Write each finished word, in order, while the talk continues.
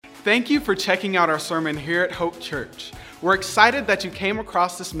Thank you for checking out our sermon here at Hope Church. We're excited that you came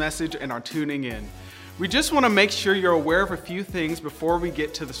across this message and are tuning in. We just want to make sure you're aware of a few things before we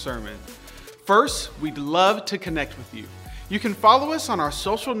get to the sermon. First, we'd love to connect with you. You can follow us on our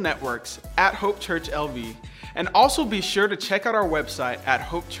social networks at Hope Church LV, and also be sure to check out our website at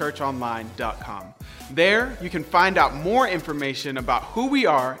hopechurchonline.com. There, you can find out more information about who we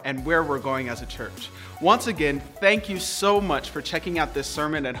are and where we're going as a church. Once again, thank you so much for checking out this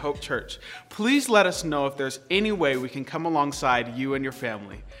sermon at Hope Church. Please let us know if there's any way we can come alongside you and your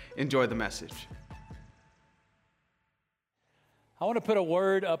family. Enjoy the message. I want to put a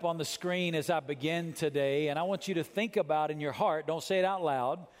word up on the screen as I begin today, and I want you to think about in your heart, don't say it out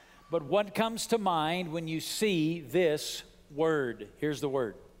loud, but what comes to mind when you see this word? Here's the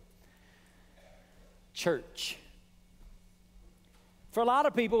word. Church. For a lot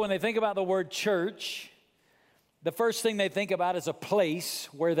of people, when they think about the word church, the first thing they think about is a place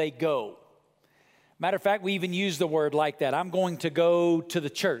where they go. Matter of fact, we even use the word like that. I'm going to go to the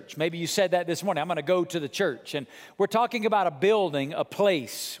church. Maybe you said that this morning. I'm going to go to the church. And we're talking about a building, a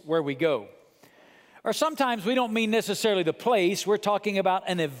place where we go. Or sometimes we don't mean necessarily the place. We're talking about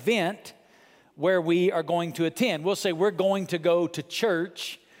an event where we are going to attend. We'll say we're going to go to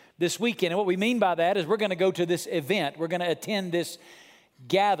church this weekend. And what we mean by that is we're going to go to this event. We're going to attend this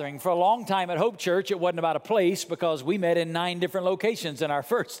gathering. For a long time at Hope Church, it wasn't about a place because we met in 9 different locations in our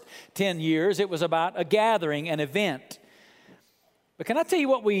first 10 years. It was about a gathering, an event. But can I tell you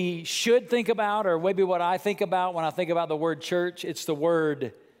what we should think about, or maybe what I think about when I think about the word church? It's the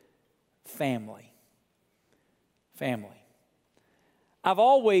word family. Family. I've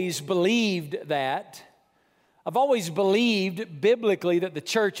always believed that. I've always believed biblically that the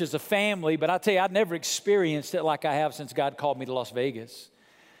church is a family, but I tell you, I've never experienced it like I have since God called me to Las Vegas.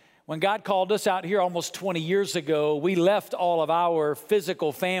 When God called us out here almost 20 years ago, we left all of our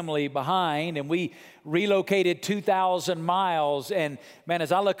physical family behind and we relocated 2,000 miles. And man,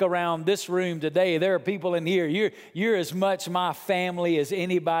 as I look around this room today, there are people in here. You're as much my family as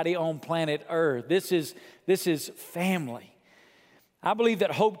anybody on planet Earth. This is family. I believe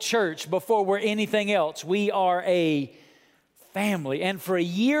that Hope Church, before we're anything else, we are a family. And for a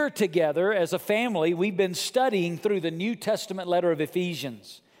year together as a family, we've been studying through the New Testament letter of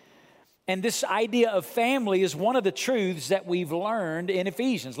Ephesians. And this idea of family is one of the truths that we've learned in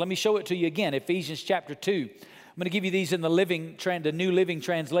Ephesians. Let me show it to you again, Ephesians chapter 2. I'm going to give you these in the New Living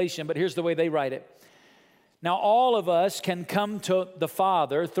Translation, but here's the way they write it. Now, all of us can come to the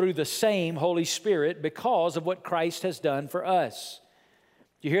Father through the same Holy Spirit because of what Christ has done for us.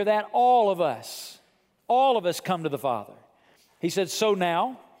 Do you hear that? All of us come to the Father. He said, so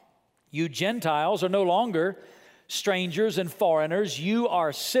now, you Gentiles are no longer strangers and foreigners. You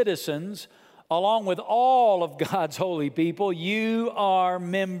are citizens along with all of God's holy people. You are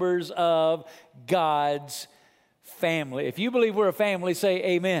members of God's family. If you believe we're a family, say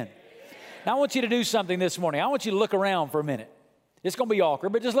amen. Now I want you to do something this morning. I want you to look around for a minute. It's going to be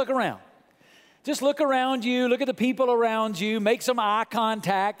awkward, but just look around. Just look around you, look at the people around you, make some eye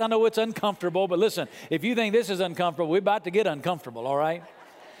contact. I know it's uncomfortable, but listen, if you think this is uncomfortable, we're about to get uncomfortable, all right?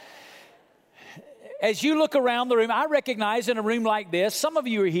 As you look around the room, I recognize in a room like this, some of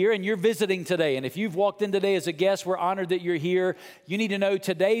you are here and you're visiting today. And if you've walked in today as a guest, we're honored that you're here. You need to know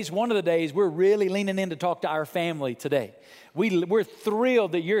today's one of the days we're really leaning in to talk to our family today. We're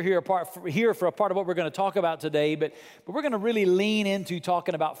thrilled that you're here for a part of what we're going to talk about today, but we're going to really lean into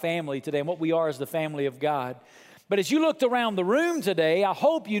talking about family today and what we are as the family of God. But as you looked around the room today, I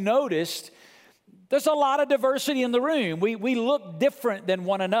hope you noticed there's a lot of diversity in the room. We look different than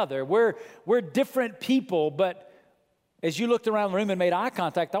one another. We're different people, but as you looked around the room and made eye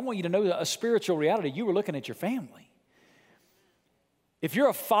contact, I want you to know a spiritual reality. You were looking at your family. If you're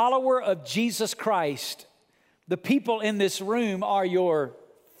a follower of Jesus Christ, the people in this room are your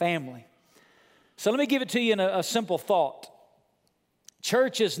family. So let me give it to you in a simple thought.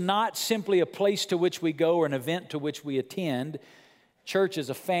 Church is not simply a place to which we go or an event to which we attend. Church is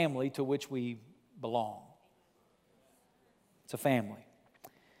a family to which we belong. It's a family.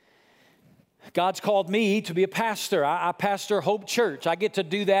 God's called me to be a pastor. I pastor Hope Church. I get to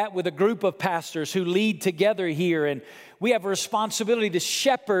do that with a group of pastors who lead together here, and we have a responsibility to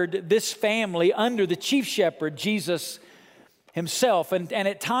shepherd this family under the chief shepherd, Jesus himself. And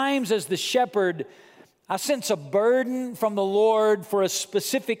at times as the shepherd, I sense a burden from the Lord for a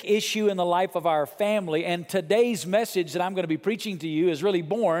specific issue in the life of our family. And today's message that I'm going to be preaching to you is really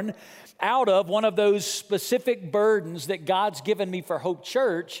born out of one of those specific burdens that God's given me for Hope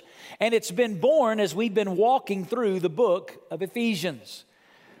Church. And it's been born as we've been walking through the book of Ephesians.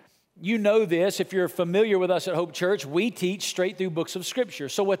 You know this, if you're familiar with us at Hope Church, we teach straight through books of Scripture.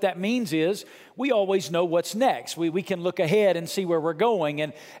 So what that means is we always know what's next. We can look ahead and see where we're going.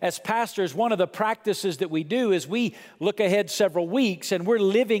 And as pastors, one of the practices that we do is we look ahead several weeks, and we're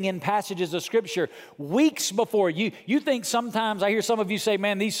living in passages of Scripture weeks before. You think sometimes, I hear some of you say,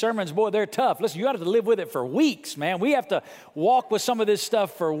 man, these sermons, boy, they're tough. Listen, you got to live with it for weeks, man. We have to walk with some of this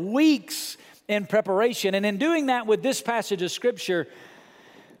stuff for weeks in preparation. And in doing that with this passage of Scripture,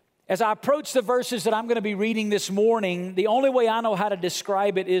 as I approach the verses that I'm going to be reading this morning, the only way I know how to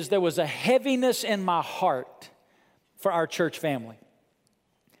describe it is there was a heaviness in my heart for our church family.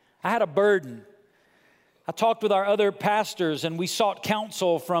 I had a burden. I talked with our other pastors, and we sought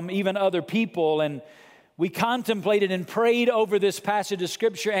counsel from even other people, and we contemplated and prayed over this passage of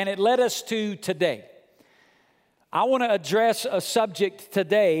Scripture, and it led us to today. I want to address a subject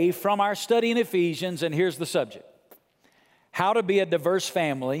today from our study in Ephesians, and here's the subject: how to be a diverse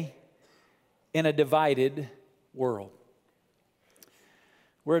family in a divided world.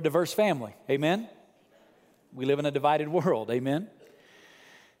 We're a diverse family, amen? We live in a divided world, amen?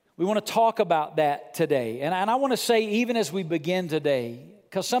 We want to talk about that today. And I want to say, even as we begin today,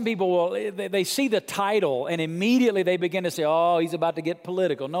 because some people they see the title and immediately they begin to say, oh, he's about to get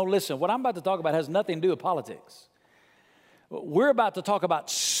political. No, listen, what I'm about to talk about has nothing to do with politics. We're about to talk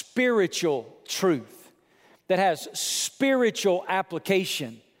about spiritual truth that has spiritual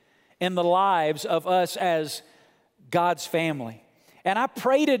application in the lives of us as God's family. And I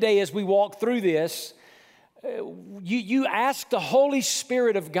pray today as we walk through this, you ask the Holy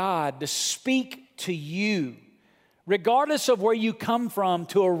Spirit of God to speak to you, regardless of where you come from,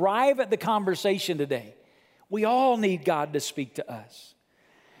 to arrive at the conversation today. We all need God to speak to us.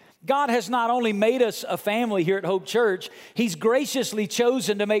 God has not only made us a family here at Hope Church, He's graciously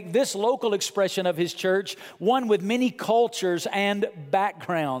chosen to make this local expression of His church one with many cultures and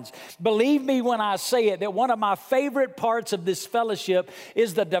backgrounds. Believe me when I say it, that one of my favorite parts of this fellowship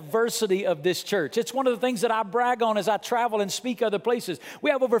is the diversity of this church. It's one of the things that I brag on as I travel and speak other places.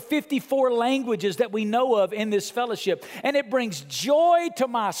 We have over 54 languages that we know of in this fellowship, and it brings joy to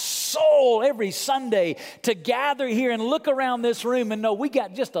my soul every Sunday to gather here and look around this room and know we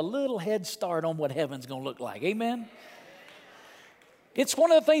got just a little head start on what heaven's going to look like. Amen? It's one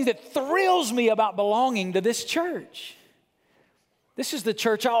of the things that thrills me about belonging to this church. This is the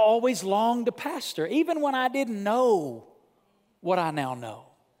church I always longed to pastor, even when I didn't know what I now know.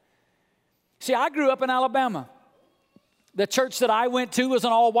 See, I grew up in Alabama. The church that I went to was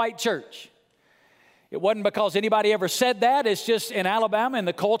an all-white church. It wasn't because anybody ever said that. It's just in Alabama and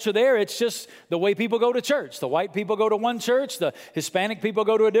the culture there, it's just the way people go to church. The white people go to one church. The Hispanic people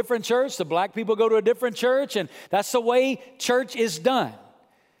go to a different church. The black people go to a different church. And that's the way church is done.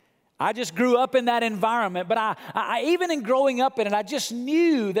 I just grew up in that environment. But I even in growing up in it, I just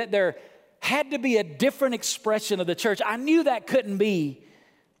knew that there had to be a different expression of the church. I knew that couldn't be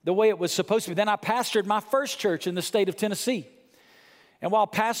the way it was supposed to be. Then I pastored my first church in the state of Tennessee. And while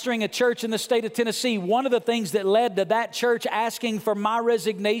pastoring a church in the state of Tennessee, one of the things that led to that church asking for my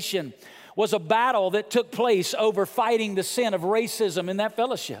resignation was a battle that took place over fighting the sin of racism in that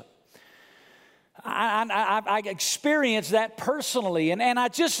fellowship. I experienced that personally, and I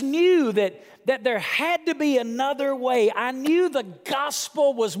just knew that there had to be another way. I knew the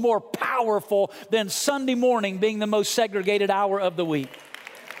gospel was more powerful than Sunday morning being the most segregated hour of the week.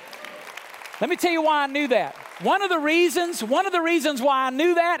 Let me tell you why I knew that. One of the reasons why I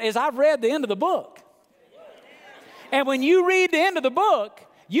knew that is I've read the end of the book. And when you read the end of the book,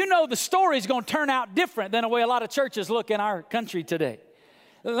 you know the story is going to turn out different than the way a lot of churches look in our country today.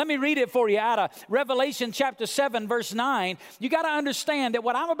 Let me read it for you out of Revelation chapter 7, verse 9. You got to understand that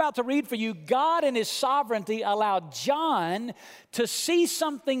what I'm about to read for you, God in His sovereignty allowed John to see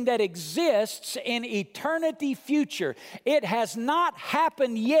something that exists in eternity future. It has not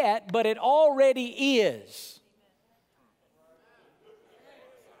happened yet, but it already is.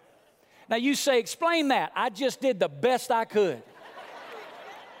 Now you say, explain that. I just did the best I could.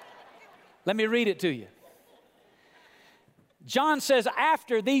 Let me read it to you. John says,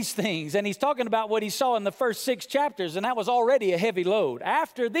 after these things, and he's talking about what he saw in the first 6 chapters, and that was already a heavy load.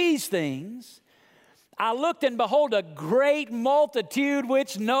 After these things, I looked and behold a great multitude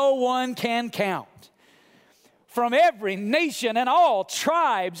which no one can count, from every nation and all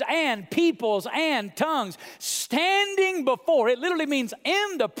tribes and peoples and tongues, standing before, it literally means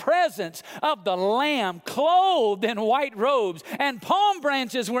in the presence of the Lamb, clothed in white robes, and palm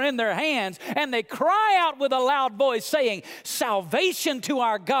branches were in their hands, and they cry out with a loud voice, saying, salvation to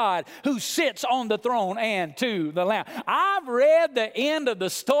our God who sits on the throne and to the Lamb. I've read the end of the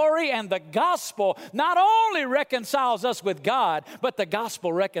story, and the gospel not only reconciles us with God, but the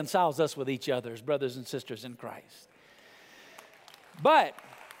gospel reconciles us with each other, brothers and sisters in Christ. But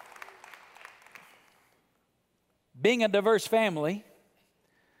being a diverse family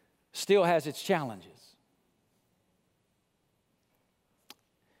still has its challenges.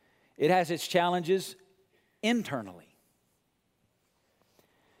 It has its challenges internally.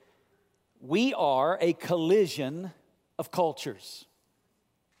 We are a collision of cultures.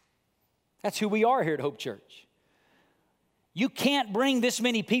 That's who we are here at Hope Church. You can't bring this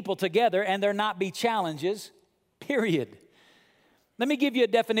many people together and there not be challenges, period. Let me give you a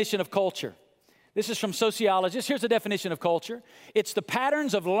definition of culture. This is from sociologists. Here's a definition of culture. It's the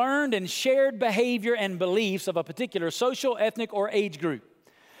patterns of learned and shared behavior and beliefs of a particular social, ethnic, or age group.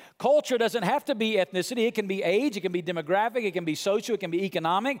 Culture doesn't have to be ethnicity. It can be age, it can be demographic, it can be social, it can be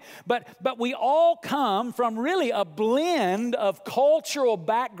economic. But we all come from really a blend of cultural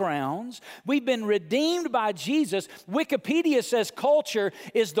backgrounds. We've been redeemed by Jesus. Wikipedia says culture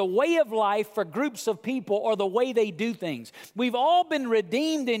is the way of life for groups of people or the way they do things. We've all been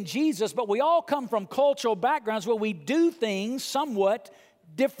redeemed in Jesus, but we all come from cultural backgrounds where we do things somewhat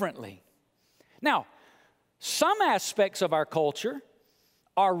differently. Now, some aspects of our culture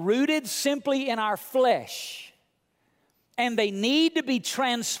are rooted simply in our flesh, and they need to be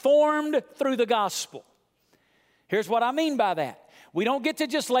transformed through the gospel. Here's what I mean by that. We don't get to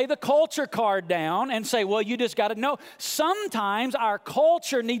just lay the culture card down and say, well, you just got to know. Sometimes our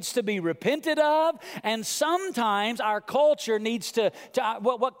culture needs to be repented of, and sometimes our culture needs to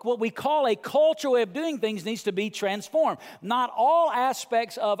what we call a cultural way of doing things needs to be transformed. Not all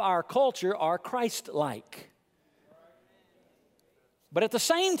aspects of our culture are Christ-like. But at the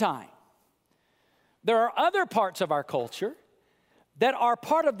same time, there are other parts of our culture that are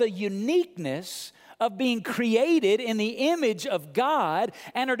part of the uniqueness of being created in the image of God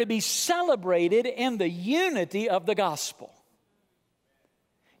and are to be celebrated in the unity of the gospel.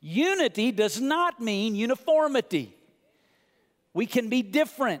 Unity does not mean uniformity. We can be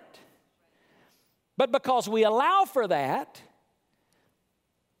different. But because we allow for that,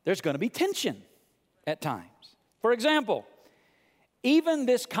 there's going to be tension at times. For example, even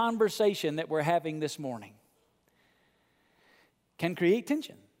this conversation that we're having this morning can create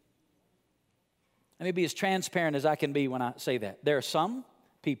tension. Let me be as transparent as I can be when I say that. There are some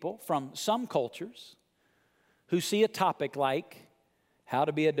people from some cultures who see a topic like how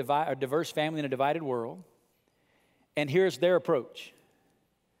to be a diverse family in a divided world, and here's their approach.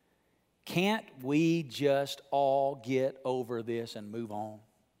 Can't we just all get over this and move on?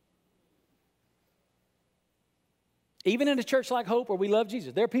 Even in a church like Hope where we love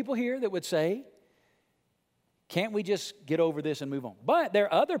Jesus, there are people here that would say, can't we just get over this and move on? But there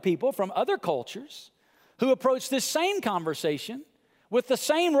are other people from other cultures who approach this same conversation with the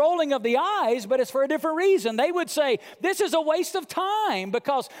same rolling of the eyes, but it's for a different reason. They would say, this is a waste of time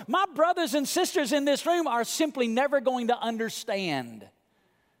because my brothers and sisters in this room are simply never going to understand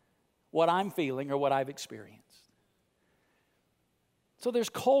what I'm feeling or what I've experienced. So there's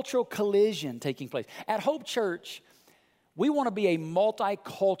cultural collision taking place. At Hope Church, we want to be a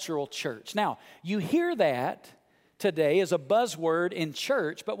multicultural church. Now, you hear that today as a buzzword in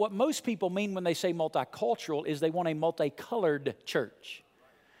church, but what most people mean when they say multicultural is they want a multicolored church.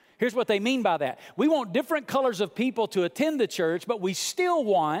 Here's what they mean by that. We want different colors of people to attend the church, but we still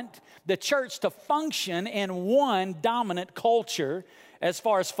want the church to function in one dominant culture as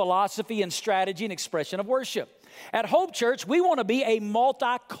far as philosophy and strategy and expression of worship. At Hope Church, we want to be a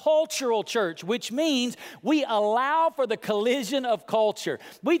multicultural church, which means we allow for the collision of culture.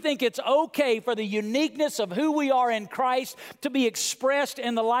 We think it's okay for the uniqueness of who we are in Christ to be expressed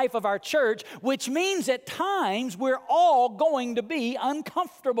in the life of our church, which means at times we're all going to be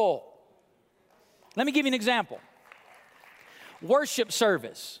uncomfortable. Let me give you an example. Worship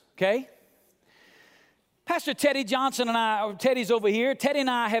service, okay? Pastor Teddy Johnson and I, Teddy's over here. Teddy and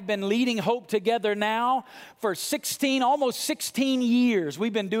I have been leading Hope together now for almost 16 years.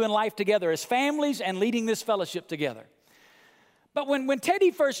 We've been doing life together as families and leading this fellowship together. But when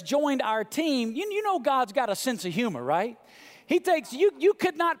Teddy first joined our team, you know God's got a sense of humor, right? He takes, you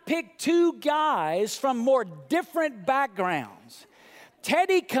could not pick two guys from more different backgrounds.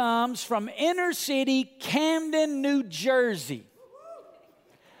 Teddy comes from inner city Camden, New Jersey.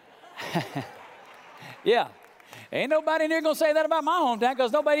 Yeah. Ain't nobody in here going to say that about my hometown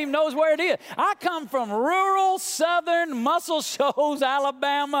because nobody even knows where it is. I come from rural, southern Muscle Shoals,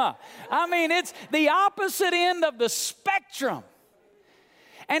 Alabama. I mean, it's the opposite end of the spectrum.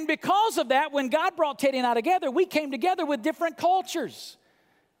 And because of that, when God brought Teddy and I together, we came together with different cultures.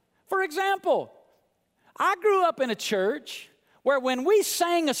 For example, I grew up in a church where when we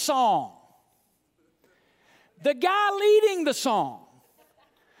sang a song, the guy leading the song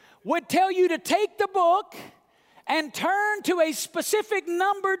would tell you to take the book and turn to a specific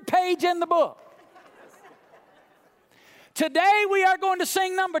numbered page in the book. Today we are going to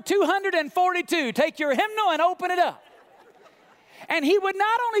sing number 242. Take your hymnal and open it up. And he would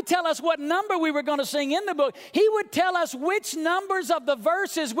not only tell us what number we were going to sing in the book, he would tell us which numbers of the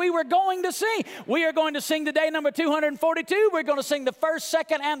verses we were going to sing. We are going to sing today number 242. We're going to sing the first,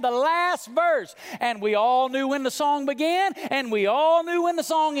 second, and the last verse. And we all knew when the song began, and we all knew when the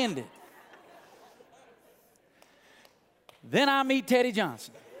song ended. Then I meet Teddy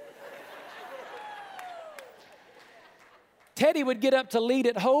Johnson. Teddy would get up to lead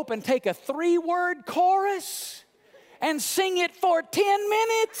at Hope and take a 3-word chorus and sing it for 10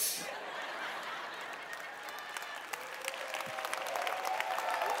 minutes.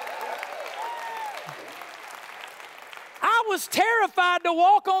 I was terrified to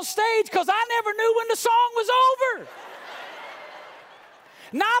walk on stage because I never knew when the song was over.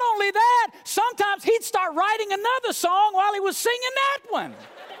 Not only that, sometimes he'd start writing another song while he was singing that one.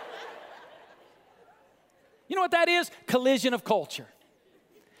 You know what that is? Collision of culture.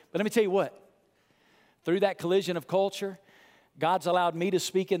 But let me tell you what. Through that collision of culture, God's allowed me to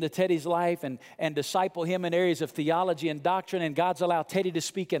speak into Teddy's life and disciple him in areas of theology and doctrine. And God's allowed Teddy to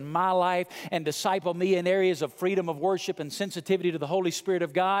speak in my life and disciple me in areas of freedom of worship and sensitivity to the Holy Spirit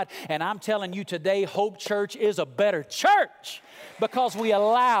of God. And I'm telling you today, Hope Church is a better church because we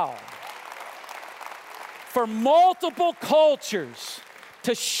allow for multiple cultures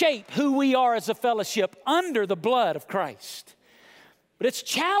to shape who we are as a fellowship under the blood of Christ. But it's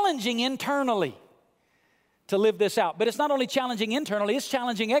challenging internally to live this out. But it's not only challenging internally, it's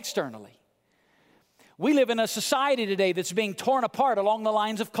challenging externally. We live in a society today that's being torn apart along the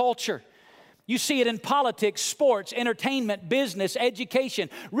lines of culture. You see it in politics, sports, entertainment, business, education,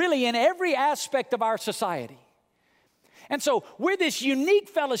 really in every aspect of our society. And so we're this unique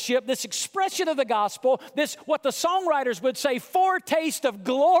fellowship, this expression of the gospel, this what the songwriters would say, foretaste of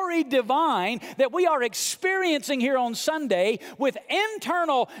glory divine that we are experiencing here on Sunday with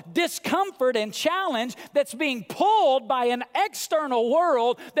internal discomfort and challenge that's being pulled by an external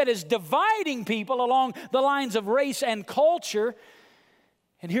world that is dividing people along the lines of race and culture.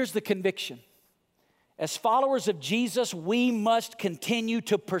 And here's the conviction. As followers of Jesus, we must continue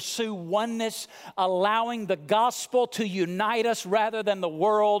to pursue oneness, allowing the gospel to unite us rather than the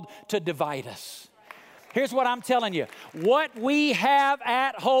world to divide us. Here's what I'm telling you. What we have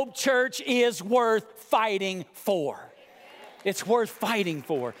at Hope Church is worth fighting for. It's worth fighting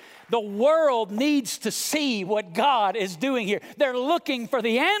for. The world needs to see what God is doing here. They're looking for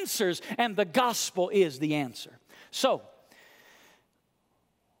the answers, and the gospel is the answer. So,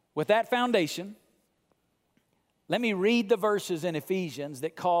 with that foundation, let me read the verses in Ephesians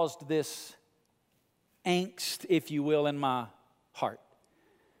that caused this angst, if you will, in my heart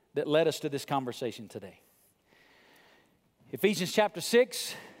that led us to this conversation today. Ephesians chapter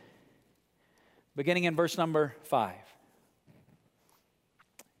 6, beginning in verse number 5.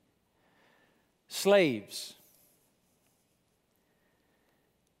 Slaves,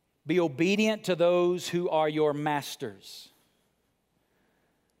 be obedient to those who are your masters,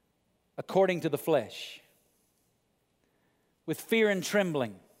 according to the flesh, with fear and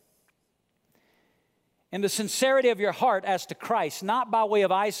trembling, in the sincerity of your heart as to Christ, not by way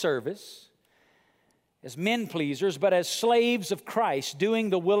of eye service, as men pleasers, but as slaves of Christ,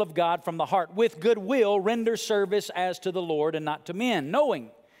 doing the will of God from the heart. With good will, render service as to the Lord and not to men, knowing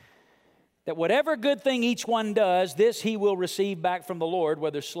that whatever good thing each one does, this he will receive back from the Lord,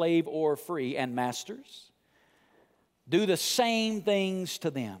 whether slave or free. And masters, do the same things to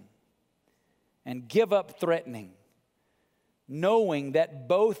them, and give up threatening, knowing that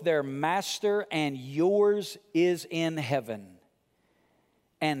both their master and yours is in heaven,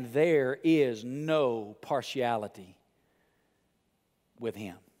 and there is no partiality with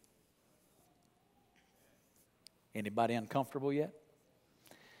him. Anybody uncomfortable yet?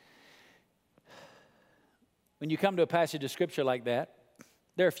 When you come to a passage of Scripture like that,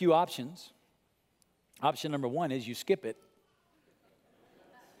 there are a few options. Option number one is you skip it.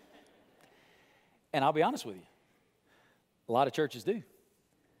 And I'll be honest with you. A lot of churches do.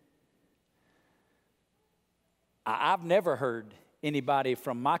 I've never heard anybody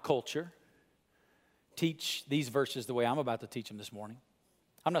from my culture teach these verses the way I'm about to teach them this morning.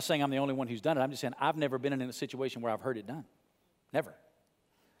 I'm not saying I'm the only one who's done it. I'm just saying I've never been in a situation where I've heard it done. Never.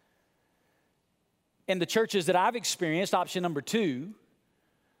 In the churches that I've experienced, option number 2,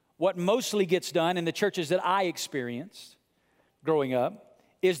 what mostly gets done in the churches that I experienced growing up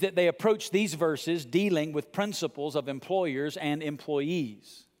is that they approach these verses dealing with principles of employers and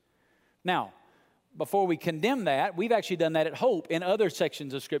employees. Now, before we condemn that, we've actually done that at Hope in other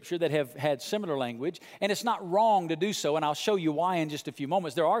sections of Scripture that have had similar language, and it's not wrong to do so, and I'll show you why in just a few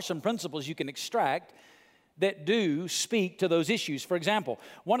moments. There are some principles you can extract that do speak to those issues. For example,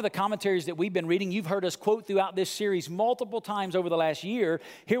 one of the commentaries that we've been reading, you've heard us quote throughout this series multiple times over the last year.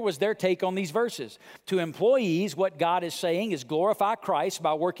 Here was their take on these verses. To employees, what God is saying is glorify Christ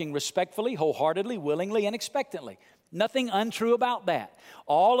by working respectfully, wholeheartedly, willingly, and expectantly. Nothing untrue about that.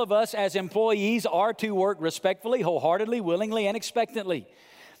 All of us as employees are to work respectfully, wholeheartedly, willingly, and expectantly.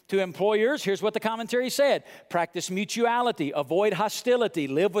 To employers, here's what the commentary said. Practice mutuality, avoid hostility,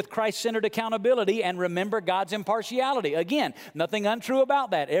 live with Christ-centered accountability, and remember God's impartiality. Again, nothing untrue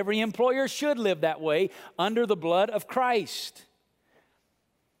about that. Every employer should live that way under the blood of Christ.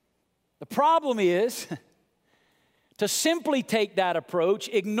 The problem is, to simply take that approach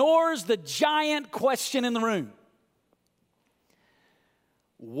ignores the giant question in the room.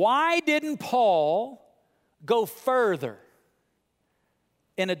 Why didn't Paul go further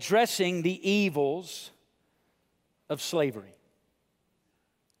in addressing the evils of slavery?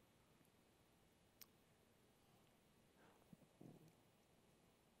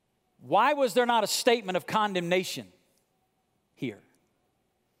 Why was there not a statement of condemnation here?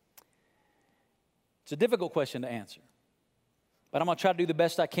 It's a difficult question to answer, but I'm going to try to do the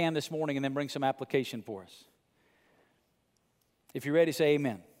best I can this morning and then bring some application for us. If you're ready, say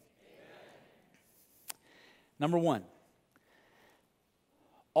amen. Number 1,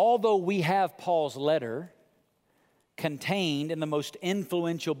 although we have Paul's letter contained in the most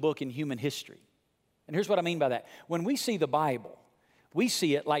influential book in human history, and here's what I mean by that. When we see the Bible, we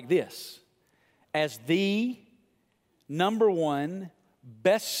see it like this, as the number 1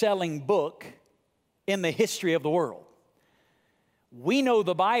 best-selling book in the history of the world. We know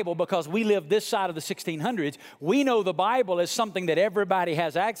the Bible because we live this side of the 1600s. We know the Bible as something that everybody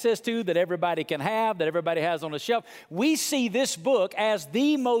has access to, that everybody can have, that everybody has on a shelf. We see this book as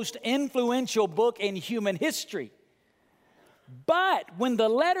the most influential book in human history. But when the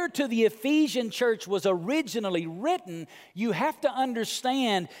letter to the Ephesian church was originally written, you have to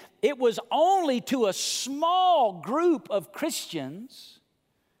understand it was only to a small group of Christians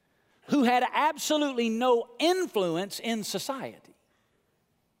who had absolutely no influence in society.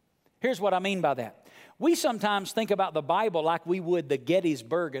 Here's what I mean by that. We sometimes think about the Bible like we would the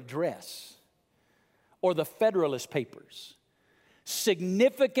Gettysburg Address or the Federalist Papers.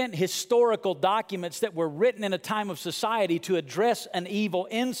 Significant historical documents that were written in a time of society to address an evil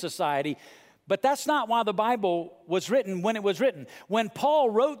in society. But that's not why the Bible was written when it was written. When Paul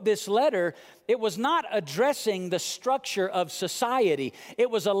wrote this letter, it was not addressing the structure of society. It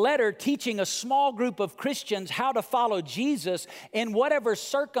was a letter teaching a small group of Christians how to follow Jesus in whatever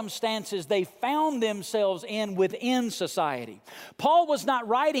circumstances they found themselves in within society. Paul was not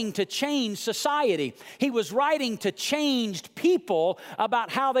writing to change society. He was writing to changed people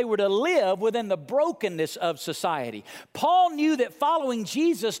about how they were to live within the brokenness of society. Paul knew that following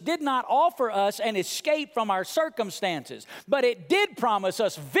Jesus did not offer us an escape from our circumstances, but it did promise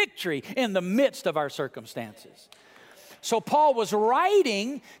us victory in the midst of our circumstances. So Paul was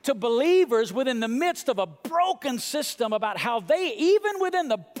writing to believers within the midst of a broken system about how they, even within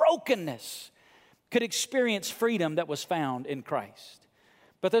the brokenness, could experience freedom that was found in Christ.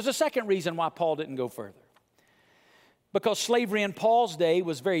 But there's a second reason why Paul didn't go further. Because slavery in Paul's day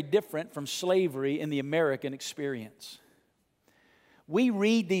was very different from slavery in the American experience. We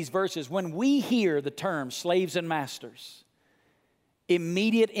read these verses, when we hear the term slaves and masters,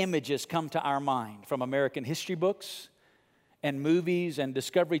 immediate images come to our mind from American history books and movies and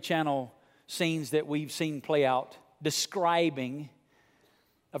Discovery Channel scenes that we've seen play out describing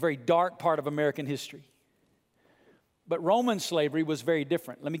a very dark part of American history. But Roman slavery was very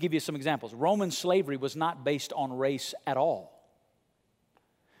different. Let me give you some examples. Roman slavery was not based on race at all.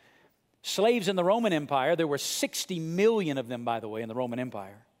 Slaves in the Roman Empire, there were 60 million of them, by the way, in the Roman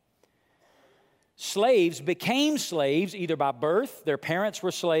Empire. Slaves became slaves either by birth, their parents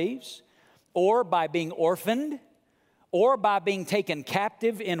were slaves, or by being orphaned, or by being taken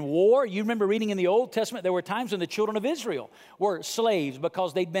captive in war. You remember reading in the Old Testament, there were times when the children of Israel were slaves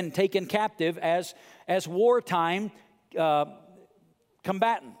because they'd been taken captive as wartime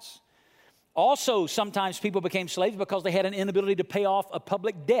combatants. Also, sometimes people became slaves because they had an inability to pay off a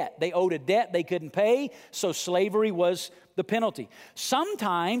public debt. They owed a debt they couldn't pay, so slavery was the penalty.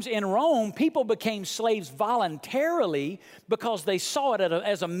 Sometimes in Rome, people became slaves voluntarily because they saw it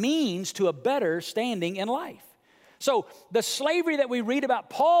as a means to a better standing in life. So the slavery that we read about,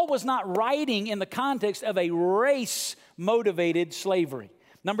 Paul was not writing in the context of a race-motivated slavery.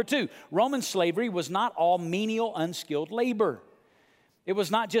 Number two, Roman slavery was not all menial, unskilled labor. It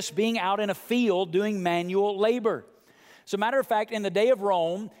was not just being out in a field doing manual labor. As a matter of fact, in the day of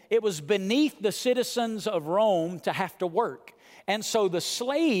Rome, it was beneath the citizens of Rome to have to work. And so the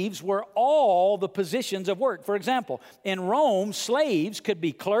slaves were all the positions of work. For example, in Rome, slaves could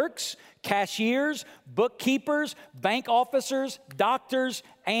be clerks, cashiers, bookkeepers, bank officers, doctors,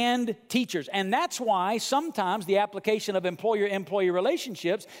 and teachers. And that's why sometimes the application of employer-employee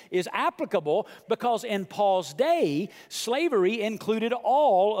relationships is applicable, because in Paul's day, slavery included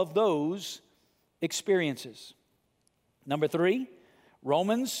all of those experiences. Number three,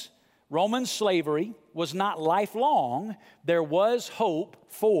 Roman slavery was not lifelong. There was hope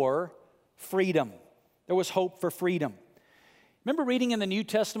for freedom. There was hope for freedom. Remember reading in the New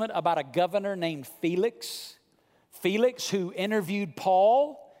Testament about a governor named Felix? Felix, who interviewed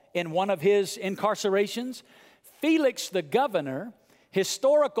Paul in one of his incarcerations. Felix, the governor,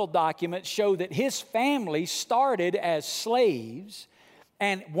 historical documents show that his family started as slaves,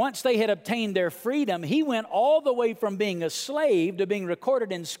 and once they had obtained their freedom, he went all the way from being a slave to being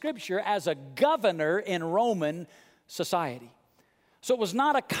recorded in Scripture as a governor in Roman society. So it was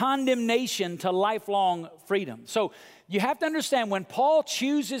not a condemnation to lifelong freedom. So you have to understand, when Paul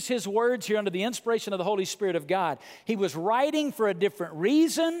chooses his words here under the inspiration of the Holy Spirit of God, he was writing for a different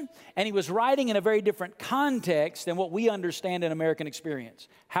reason, and he was writing in a very different context than what we understand in American experience.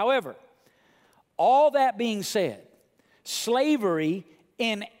 However, all that being said, slavery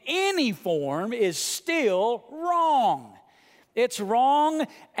in any form is still wrong. It's wrong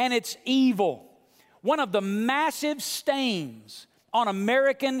and it's evil. One of the massive stains on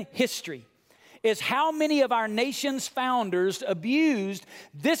American history is how many of our nation's founders abused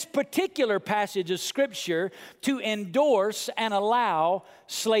this particular passage of Scripture to endorse and allow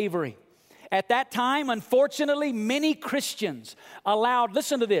slavery. At that time, unfortunately, many Christians allowed,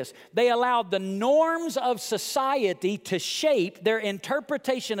 listen to this, they allowed the norms of society to shape their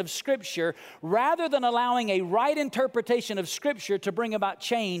interpretation of Scripture rather than allowing a right interpretation of Scripture to bring about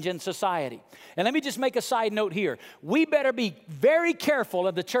change in society. And let me just make a side note here. We better be very careful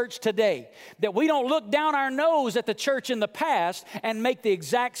of the church today that we don't look down our nose at the church in the past and make the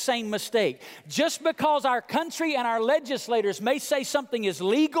exact same mistake. Just because our country and our legislators may say something is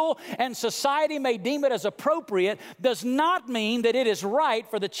legal and society may deem it as appropriate does not mean that it is right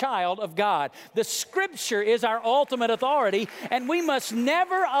for the child of God. The Scripture is our ultimate authority, and we must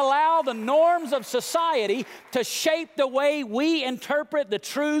never allow the norms of society to shape the way we interpret the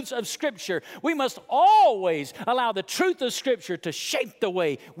truths of Scripture. We must always allow the truth of Scripture to shape the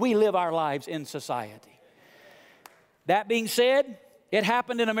way we live our lives in society. That being said, it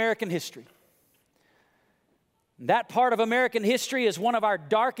happened in American history. That part of American history is one of our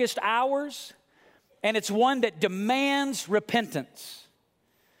darkest hours, and it's one that demands repentance.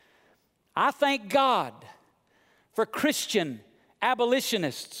 I thank God for Christian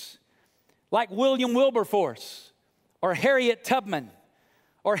abolitionists like William Wilberforce or Harriet Tubman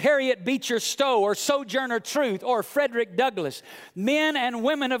or Harriet Beecher Stowe or Sojourner Truth or Frederick Douglass, men and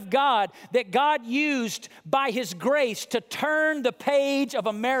women of God that God used by His grace to turn the page of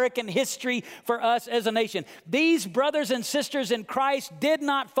American history for us as a nation. These brothers and sisters in Christ did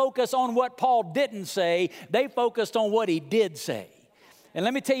not focus on what Paul didn't say. They focused on what he did say. And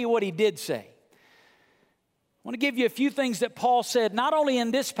let me tell you what he did say. I want to give you a few things that Paul said, not only in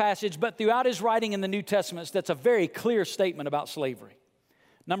this passage, but throughout his writing in the New Testament. That's a very clear statement about slavery.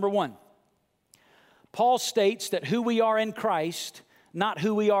 Number one, Paul states that who we are in Christ, not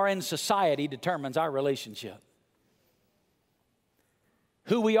who we are in society, determines our relationship.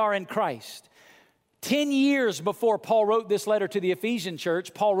 Who we are in Christ. 10 years before Paul wrote this letter to the Ephesian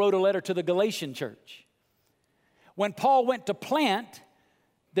church, Paul wrote a letter to the Galatian church. When Paul went to plant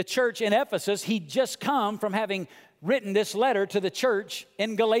the church in Ephesus, he'd just come from having written this letter to the church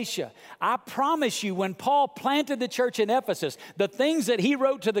in Galatia. I promise you, when Paul planted the church in Ephesus, the things that he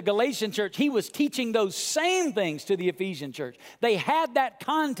wrote to the Galatian church, he was teaching those same things to the Ephesian church. They had that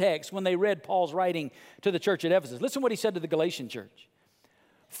context when they read Paul's writing to the church at Ephesus. Listen what he said to the Galatian church.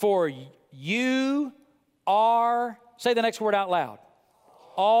 For you are, say the next word out loud,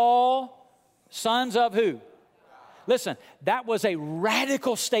 all sons of who? Listen, that was a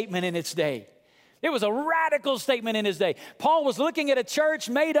radical statement in its day. It was a radical statement in his day. Paul was looking at a church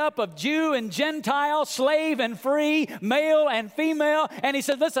made up of Jew and Gentile, slave and free, male and female, and he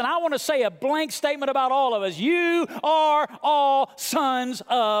said, listen, I want to say a blank statement about all of us. You are all sons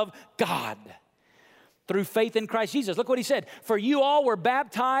of God through faith in Christ Jesus. Look what he said. For you all were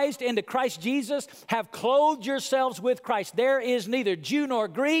baptized into Christ Jesus, have clothed yourselves with Christ. There is neither Jew nor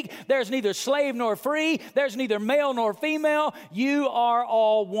Greek. There's neither slave nor free. There's neither male nor female. You are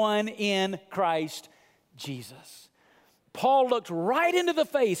all one in Christ Jesus. Paul looked right into the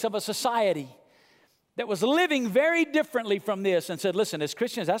face of a society that was living very differently from this and said, listen, as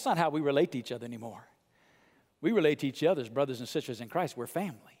Christians, that's not how we relate to each other anymore. We relate to each other as brothers and sisters in Christ. We're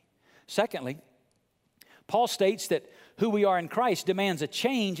family. Secondly, Paul states that who we are in Christ demands a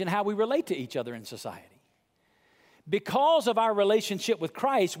change in how we relate to each other in society. Because of our relationship with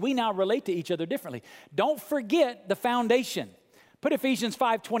Christ, we now relate to each other differently. Don't forget the foundation. Put Ephesians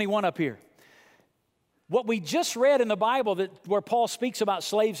 5:21 up here. What we just read in the Bible where Paul speaks about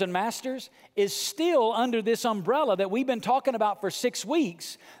slaves and masters is still under this umbrella that we've been talking about for 6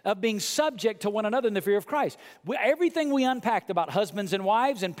 weeks of being subject to one another in the fear of Christ. Everything we unpacked about husbands and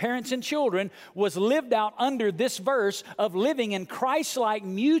wives and parents and children was lived out under this verse of living in Christ-like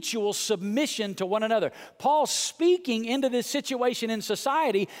mutual submission to one another. Paul's speaking into this situation in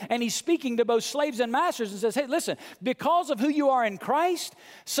society, and he's speaking to both slaves and masters and says, hey, listen, because of who you are in Christ,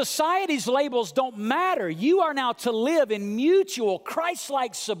 society's labels don't matter. You are now to live in mutual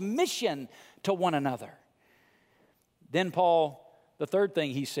Christ-like submission to one another. Then Paul, the third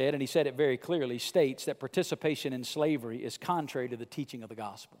thing he said, and he said it very clearly, states that participation in slavery is contrary to the teaching of the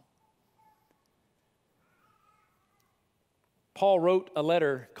gospel. Paul wrote a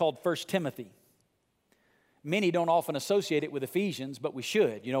letter called 1 Timothy. Many don't often associate it with Ephesians, but we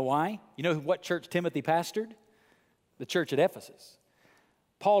should. You know why? You know what church Timothy pastored? The church at Ephesus.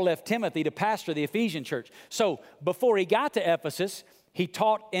 Paul left Timothy to pastor the Ephesian church. So before he got to Ephesus, he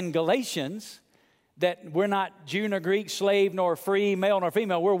taught in Galatians that we're not Jew nor Greek, slave nor free, male nor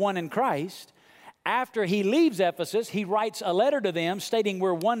female. We're one in Christ. After he leaves Ephesus, he writes a letter to them stating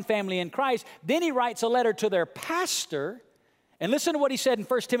we're one family in Christ. Then he writes a letter to their pastor. And listen to what he said in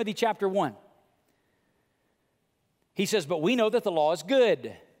 1 Timothy chapter 1. He says, but we know that the law is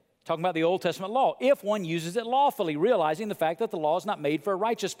good. Talking about the Old Testament law, if one uses it lawfully, realizing the fact that the law is not made for a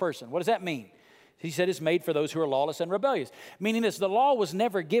righteous person. What does that mean? He said it's made for those who are lawless and rebellious. Meaning this, the law was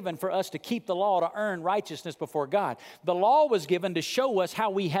never given for us to keep the law to earn righteousness before God. The law was given to show us how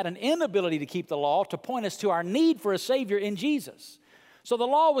we had an inability to keep the law, to point us to our need for a Savior in Jesus. So the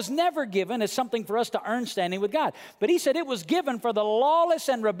law was never given as something for us to earn standing with God. But he said it was given for the lawless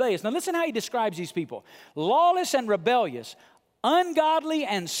and rebellious. Now listen how he describes these people. Lawless and rebellious, ungodly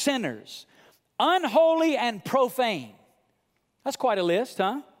and sinners, unholy and profane. That's quite a list,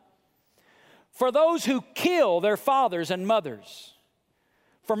 huh? For those who kill their fathers and mothers,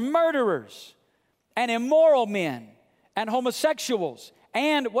 for murderers and immoral men and homosexuals,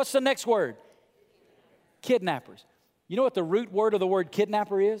 and what's the next word? Kidnappers. You know what the root word of the word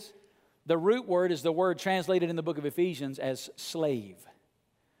kidnapper is? The root word is the word translated in the book of Ephesians as slave.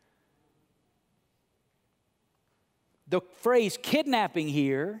 The phrase kidnapping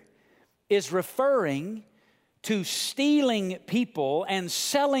here is referring to stealing people and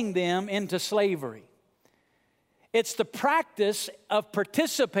selling them into slavery. It's the practice of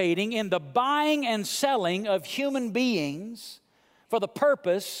participating in the buying and selling of human beings for the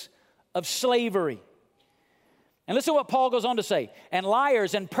purpose of slavery. And listen to what Paul goes on to say. And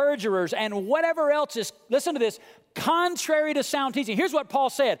liars and perjurers and whatever else is, listen to this, contrary to sound teaching. Here's what Paul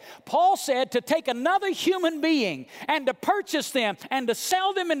said. Paul said to take another human being and to purchase them and to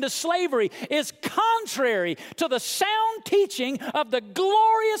sell them into slavery is contrary to the sound teaching of the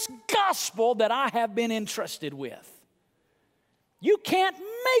glorious gospel that I have been entrusted with. You can't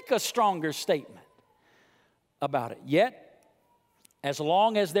make a stronger statement about it. Yet, as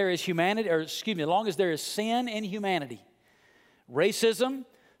long as there is as long as there is sin in humanity, racism,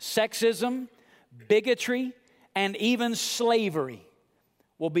 sexism, bigotry, and even slavery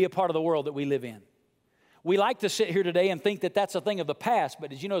will be a part of the world that we live in. We like to sit here today and think that that's a thing of the past,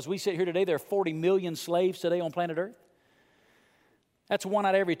 but did you know as we sit here today, there are 40 million slaves today on planet Earth? That's 1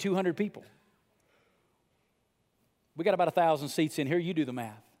 out of every 200 people. We got about 1,000 seats in here. You do the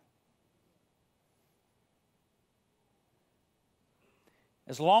math.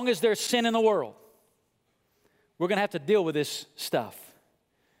 As long as there's sin in the world, we're going to have to deal with this stuff.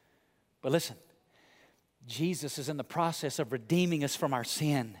 But listen, Jesus is in the process of redeeming us from our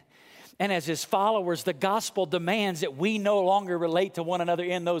sin. And as his followers, the gospel demands that we no longer relate to one another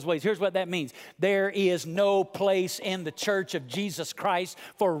in those ways. Here's what that means. There is no place in the church of Jesus Christ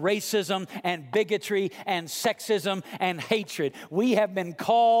for racism and bigotry and sexism and hatred. We have been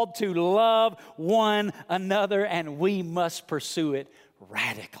called to love one another, and we must pursue it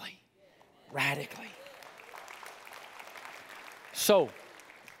radically. Radically. So,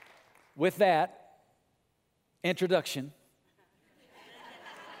 with that introduction,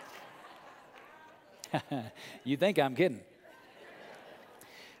 you think I'm kidding.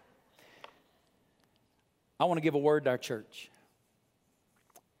 I want to give a word to our church.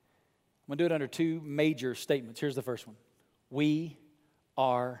 I'm going to do it under two major statements. Here's the first one. We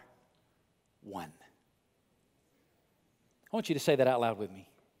are one. I want you to say that out loud with me.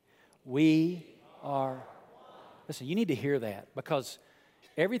 We are one. Listen, you need to hear that, because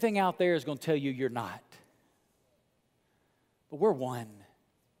everything out there is going to tell you you're not. But we're one.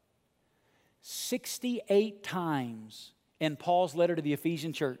 68 times in Paul's letter to the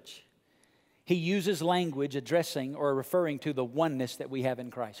Ephesian church, he uses language addressing or referring to the oneness that we have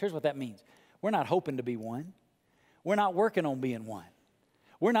in Christ. Here's what that means. We're not hoping to be one. We're not working on being one.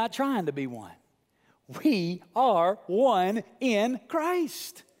 We're not trying to be one. We are one in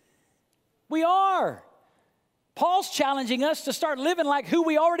Christ. We are. Paul's challenging us to start living like who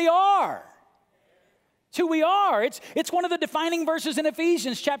we already are. It's who we are. It's one of the defining verses in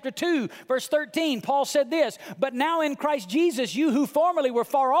Ephesians chapter 2, verse 13. Paul said this, "But now in Christ Jesus, you who formerly were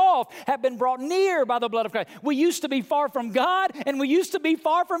far off have been brought near by the blood of Christ." We used to be far from God, and we used to be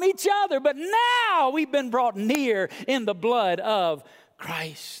far from each other, but now we've been brought near in the blood of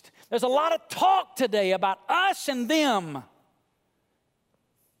Christ. There's a lot of talk today about us and them.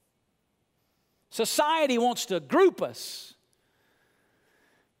 Society wants to group us.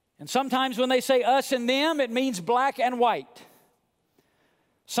 And sometimes when they say us and them, it means black and white.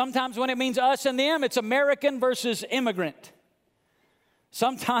 Sometimes when it means us and them, it's American versus immigrant.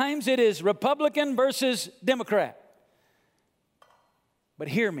 Sometimes it is Republican versus Democrat. But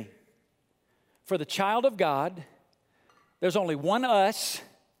hear me. For the child of God, there's only one us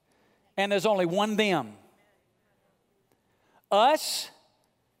and there's only one them. Us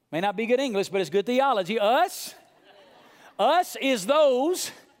may not be good English, but it's good theology. Us is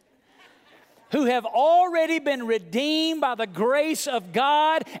those who have already been redeemed by the grace of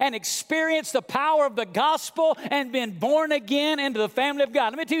God and experienced the power of the gospel and been born again into the family of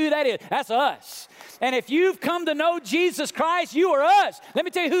God. Let me tell you who that is. That's us. And if you've come to know Jesus Christ, you are us. Let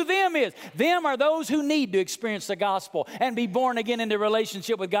me tell you who them is. Them are those who need to experience the gospel and be born again into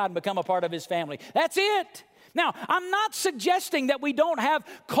relationship with God and become a part of His family. That's it. Now, I'm not suggesting that we don't have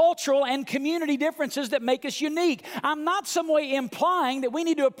cultural and community differences that make us unique. I'm not some way implying that we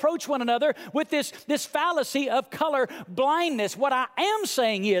need to approach one another with this fallacy of color blindness. What I am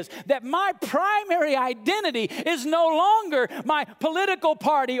saying is that my primary identity is no longer my political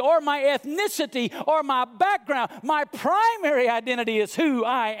party or my ethnicity or my background. My primary identity is who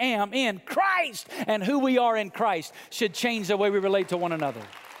I am in Christ, and who we are in Christ should change the way we relate to one another.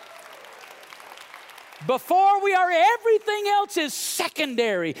 Before we are, everything else is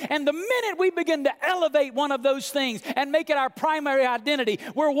secondary. And the minute we begin to elevate one of those things and make it our primary identity,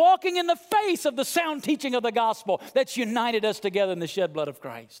 we're walking in the face of the sound teaching of the gospel that's united us together in the shed blood of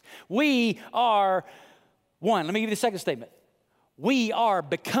Christ. We are one. Let me give you the second statement. We are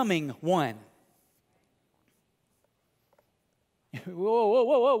becoming one.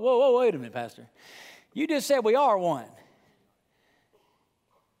 Whoa, wait a minute, Pastor. You just said we are one.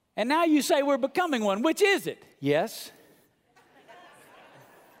 And now you say we're becoming one. Which is it? Yes.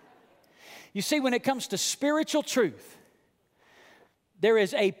 You see, when it comes to spiritual truth, there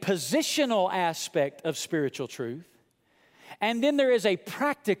is a positional aspect of spiritual truth, and then there is a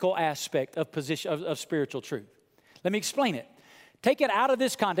practical aspect of spiritual truth. Let me explain it. Take it out of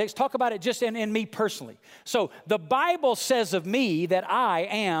this context. Talk about it just in me personally. So the Bible says of me that I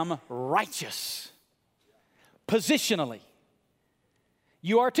am righteous. Positionally.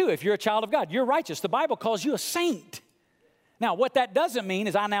 You are too. If you're a child of God, you're righteous. The Bible calls you a saint. Now, what that doesn't mean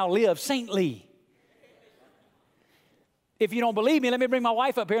is I now live saintly. If you don't believe me, let me bring my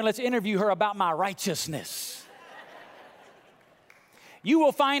wife up here and let's interview her about my righteousness. You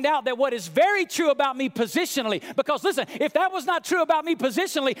will find out that what is very true about me positionally, because listen, if that was not true about me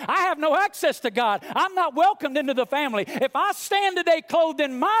positionally, I have no access to God. I'm not welcomed into the family. If I stand today clothed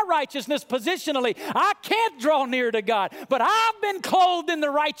in my righteousness positionally, I can't draw near to God. But I've been clothed in the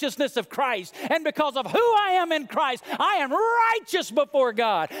righteousness of Christ. And because of who I am in Christ, I am righteous before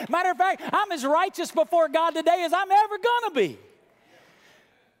God. Matter of fact, I'm as righteous before God today as I'm ever going to be.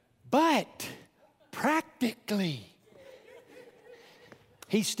 But practically,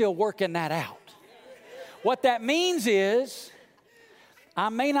 He's still working that out. What that means is, I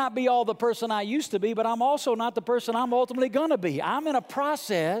may not be all the person I used to be, but I'm also not the person I'm ultimately going to be. I'm in a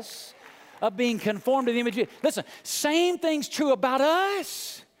process of being conformed to the image of Jesus. Listen, same thing's true about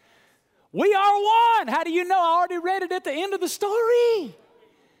us. We are one. How do you know? I already read it at the end of the story.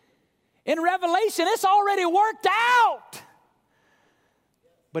 In Revelation, it's already worked out.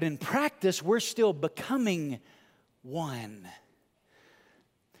 But in practice, we're still becoming one.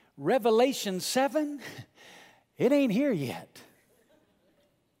 Revelation 7, it ain't here yet.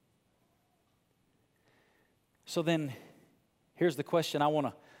 So then, here's the question I want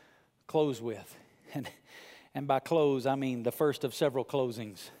to close with. And by close, I mean the first of several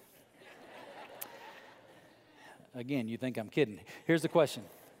closings. Again, you think I'm kidding. Here's the question.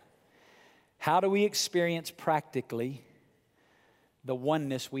 How do we experience practically the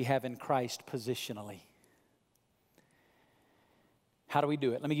oneness we have in Christ positionally? How do we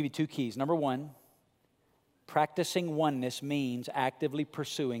do it? Let me give you two keys. Number one, practicing oneness means actively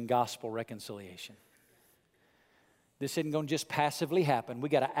pursuing gospel reconciliation. This isn't going to just passively happen. We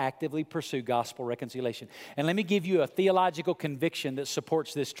got to actively pursue gospel reconciliation. And let me give you a theological conviction that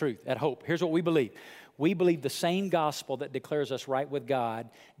supports this truth at Hope. Here's what we believe. We believe the same gospel that declares us right with God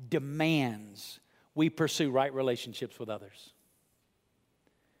demands we pursue right relationships with others.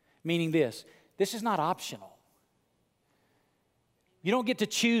 Meaning this is not optional. You don't get to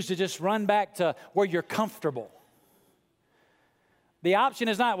choose to just run back to where you're comfortable. The option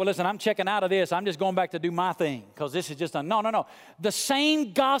is not, well, listen, I'm checking out of this. I'm just going back to do my thing because this is just a no. The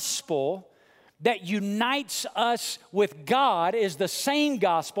same gospel that unites us with God is the same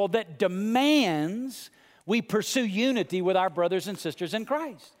gospel that demands we pursue unity with our brothers and sisters in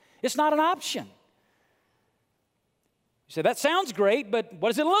Christ. It's not an option. You say, that sounds great, but what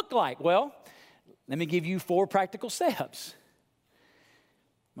does it look like? Well, let me give you 4 practical steps.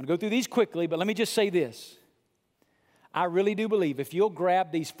 I'm going to go through these quickly, but let me just say this. I really do believe if you'll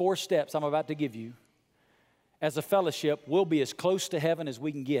grab these 4 steps I'm about to give you, as a fellowship, we'll be as close to heaven as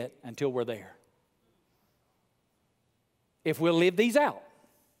we can get until we're there. If we'll live these out,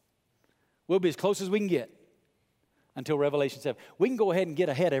 we'll be as close as we can get until Revelation 7. We can go ahead and get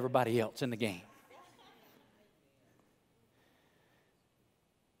ahead of everybody else in the game.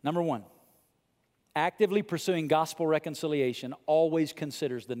 Number 1, actively pursuing gospel reconciliation always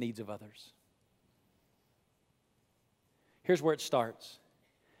considers the needs of others. Here's where it starts.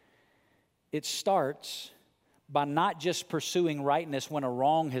 It starts by not just pursuing rightness when a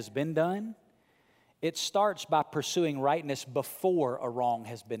wrong has been done. It starts by pursuing rightness before a wrong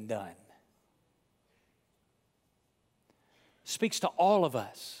has been done. Speaks to all of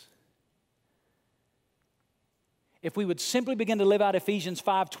us. If we would simply begin to live out Ephesians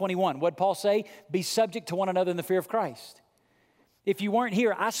 5:21, what did Paul say? Be subject to one another in the fear of Christ. If you weren't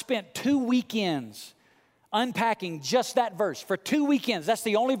here, I spent 2 weekends unpacking just that verse. For 2 weekends, that's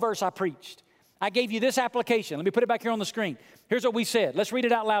the only verse I preached. I gave you this application. Let me put it back here on the screen. Here's what we said. Let's read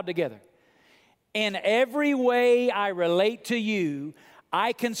it out loud together. In every way I relate to you,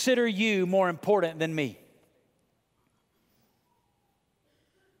 I consider you more important than me.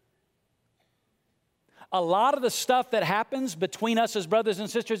 A lot of the stuff that happens between us as brothers and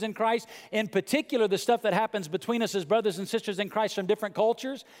sisters in Christ, in particular the stuff that happens between us as brothers and sisters in Christ from different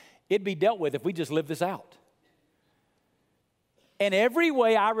cultures, it'd be dealt with if we just live this out. In every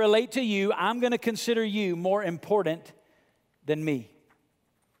way I relate to you, I'm going to consider you more important than me.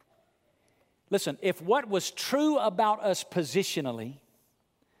 Listen, if what was true about us positionally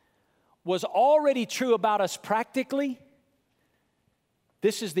was already true about us practically,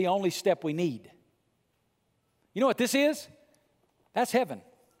 this is the only step we need. You know what this is? That's heaven.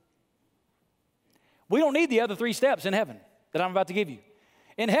 We don't need the other 3 steps in heaven that I'm about to give you.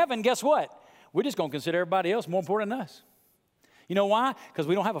 In heaven, guess what? We're just going to consider everybody else more important than us. You know why? Because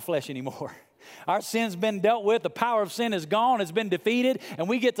we don't have a flesh anymore. Our sin's been dealt with. The power of sin is gone. It's been defeated. And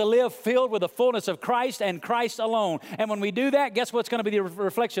we get to live filled with the fullness of Christ and Christ alone. And when we do that, guess what's going to be the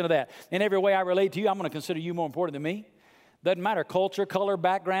reflection of that? In every way I relate to you, I'm going to consider you more important than me. Doesn't matter culture, color,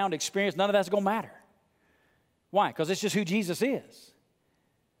 background, experience. None of that's going to matter. Why? Because it's just who Jesus is.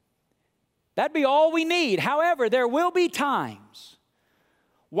 That'd be all we need. However, there will be times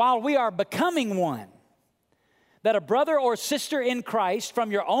while we are becoming one that a brother or sister in Christ from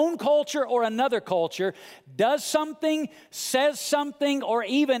your own culture or another culture does something, says something, or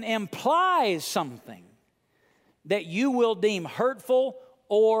even implies something that you will deem hurtful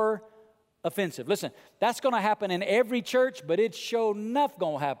or offensive. Listen, that's going to happen in every church, but it's sure enough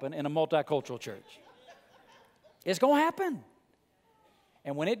going to happen in a multicultural church. It's going to happen.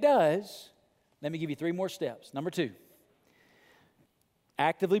 And when it does, let me give you 3 more steps. Number 2,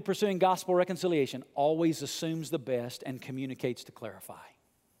 Actively pursuing gospel reconciliation always assumes the best and communicates to clarify.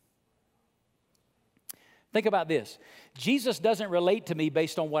 Think about this. Jesus doesn't relate to me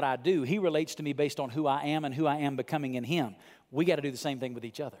based on what I do. He relates to me based on who I am and who I am becoming in Him. We got to do the same thing with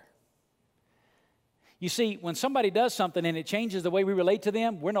each other. You see, when somebody does something and it changes the way we relate to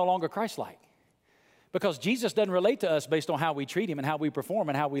them, we're no longer Christ-like. Because Jesus doesn't relate to us based on how we treat Him and how we perform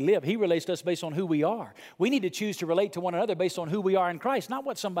and how we live. He relates to us based on who we are. We need to choose to relate to one another based on who we are in Christ, not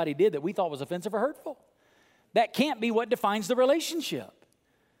what somebody did that we thought was offensive or hurtful. That can't be what defines the relationship.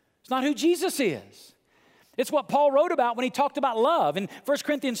 It's not who Jesus is. It's what Paul wrote about when he talked about love. In 1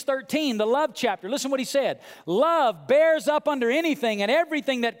 Corinthians 13, the love chapter, listen what he said. Love bears up under anything and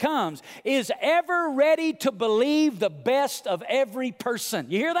everything that comes, is ever ready to believe the best of every person.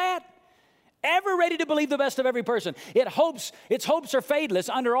 You hear that? Ever ready to believe the best of every person. Its hopes are fadeless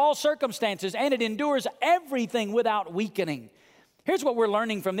under all circumstances, and it endures everything without weakening. Here's what we're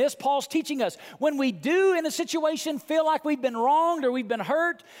learning from this. Paul's teaching us, when we do in a situation feel like we've been wronged or we've been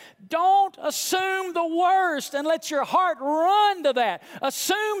hurt, don't assume the worst and let your heart run to that.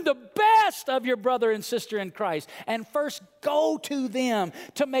 Assume the best of your brother and sister in Christ, and first go to them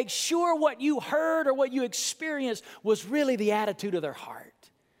to make sure what you heard or what you experienced was really the attitude of their heart.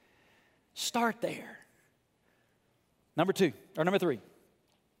 Start there. Number three.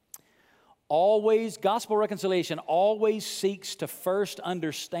 Gospel reconciliation always seeks to first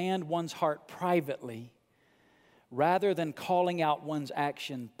understand one's heart privately rather than calling out one's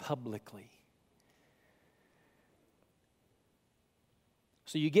action publicly.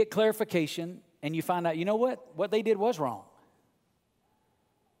 So you get clarification and you find out, you know what? What they did was wrong.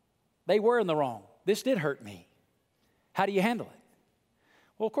 They were in the wrong. This did hurt me. How do you handle it?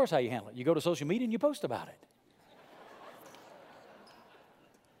 Well, of course, how you handle it. You go to social media and you post about it.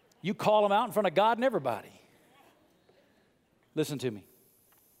 You call them out in front of God and everybody. Listen to me.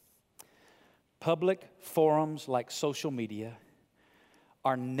 Public forums like social media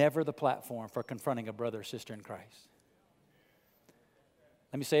are never the platform for confronting a brother or sister in Christ.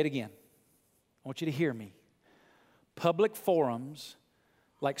 Let me say it again. I want you to hear me. Public forums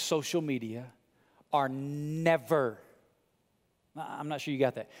like social media are never, I'm not sure you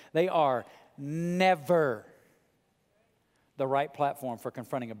got that. They are never the right platform for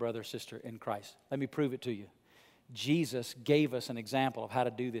confronting a brother or sister in Christ. Let me prove it to you. Jesus gave us an example of how to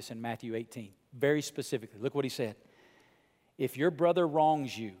do this in Matthew 18. Very specifically. Look what He said. If your brother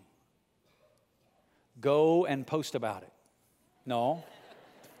wrongs you, go and post about it. No.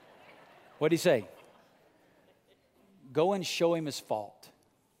 What did He say? Go and show him his fault.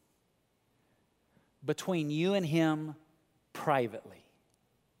 Between you and him privately.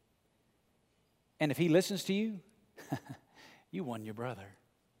 And if he listens to you, you won your brother.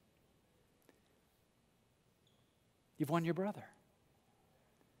 You've won your brother.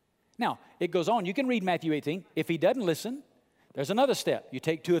 Now, it goes on. You can read Matthew 18. If he doesn't listen, there's another step. You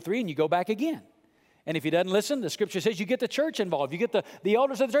take 2 or 3 and you go back again. And if he doesn't listen, the scripture says you get the church involved. You get the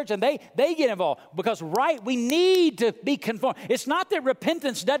elders of the church, and they get involved. Because we need to be conformed. It's not that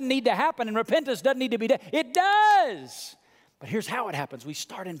repentance doesn't need to happen and repentance doesn't need to be done. It does. But here's how it happens. We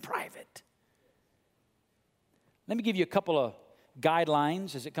start in private. Let me give you a couple of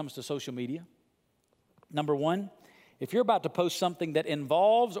guidelines as it comes to social media. Number 1, if you're about to post something that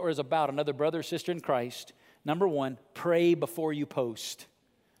involves or is about another brother or sister in Christ, number 1, pray before you post.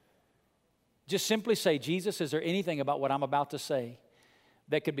 Just simply say, Jesus, is there anything about what I'm about to say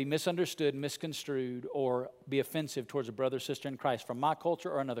that could be misunderstood, misconstrued, or be offensive towards a brother or sister in Christ from my culture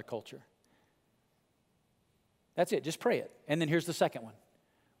or another culture? That's it. Just pray it. And then here's the second one.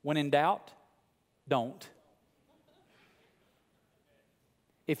 When in doubt, don't.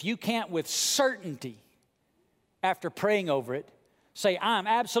 If you can't with certainty, after praying over it, say, I'm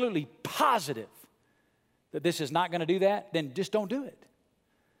absolutely positive that this is not going to do that, then just don't do it.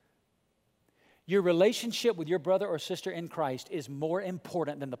 Your relationship with your brother or sister in Christ is more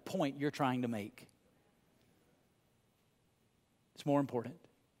important than the point you're trying to make. It's more important.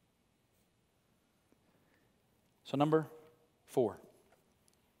 So number 4.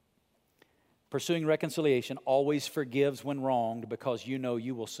 Pursuing reconciliation always forgives when wronged because you know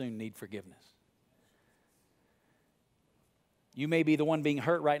you will soon need forgiveness. You may be the one being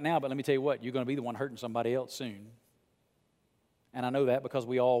hurt right now, but let me tell you what, you're going to be the one hurting somebody else soon. And I know that because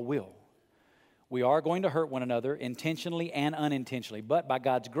we all will. We are going to hurt one another intentionally and unintentionally, but by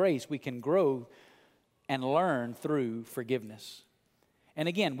God's grace, we can grow and learn through forgiveness. And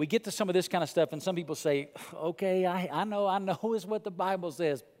again, we get to some of this kind of stuff, and some people say, okay, I know is what the Bible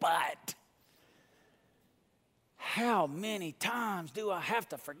says, but how many times do I have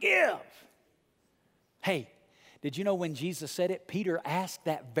to forgive? Hey, Did you know when Jesus said it, Peter asked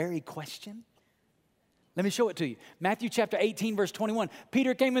that very question? Let me show it to you. Matthew chapter 18, verse 21.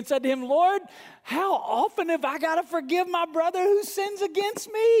 Peter came and said to him, Lord, how often have I got to forgive my brother who sins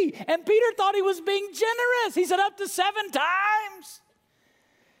against me? And Peter thought he was being generous. He said, up to 7 times.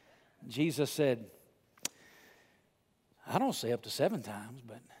 Jesus said, I don't say up to 7 times,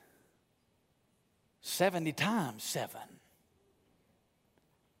 but 70 times 7.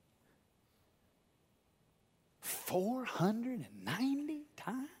 490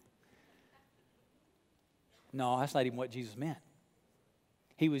 times? No, that's not even what Jesus meant.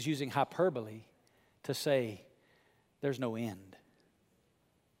 He was using hyperbole to say there's no end.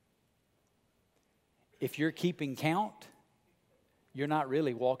 If you're keeping count, you're not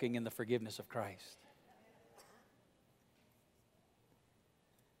really walking in the forgiveness of Christ.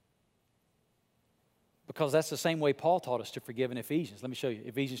 Because that's the same way Paul taught us to forgive in Ephesians. Let me show you.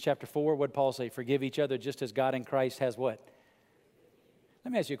 Ephesians chapter 4, what did Paul say? Forgive each other just as God in Christ has what?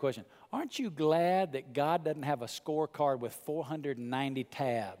 Let me ask you a question. Aren't you glad that God doesn't have a scorecard with 490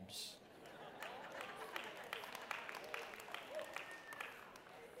 tabs?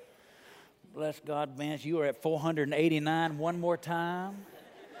 Bless God, Vance, you are at 489 one more time.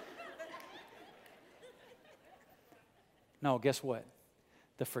 No, guess what?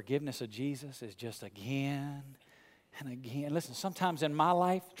 The forgiveness of Jesus is just again and again. Listen, sometimes in my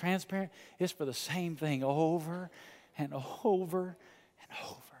life, transparent, it's for the same thing over and over and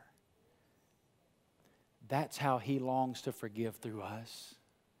over. That's how He longs to forgive through us.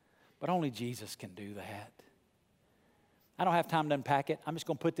 But only Jesus can do that. I don't have time to unpack it. I'm just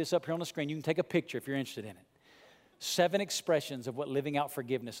going to put this up here on the screen. You can take a picture if you're interested in it. 7 expressions of what living out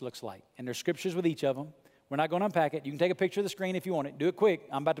forgiveness looks like. And there's scriptures with each of them. We're not going to unpack it. You can take a picture of the screen if you want it. Do it quick.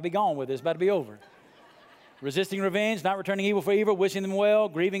 I'm about to be gone with this. It's about to be over. Resisting revenge, not returning evil for evil, wishing them well,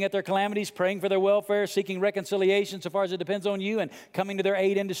 grieving at their calamities, praying for their welfare, seeking reconciliation so far as it depends on you, and coming to their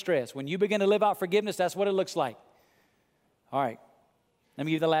aid in distress. When you begin to live out forgiveness, that's what it looks like. All right. Let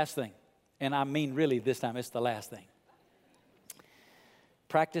me give you the last thing. And I mean really this time, it's the last thing.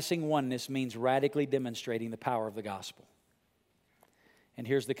 Practicing oneness means radically demonstrating the power of the gospel. And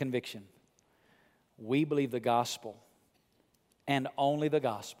here's the conviction. We believe the gospel, and only the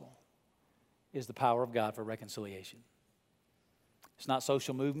gospel, is the power of God for reconciliation. It's not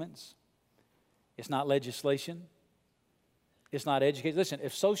social movements. It's not legislation. It's not education. Listen,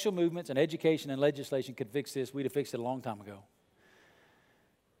 if social movements and education and legislation could fix this, we'd have fixed it a long time ago.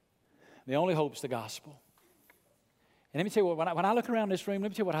 The only hope is the gospel. And let me tell you what, when I look around this room,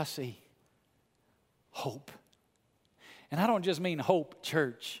 let me tell you what I see. Hope. And I don't just mean hope,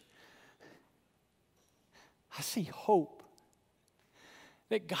 church. I see hope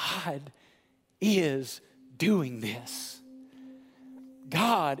that God is doing this.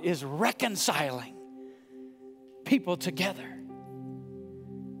 God is reconciling people together.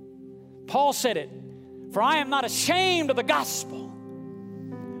 Paul said it, for I am not ashamed of the gospel,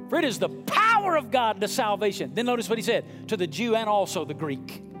 for it is the power of God to salvation. Then notice what he said, to the Jew and also the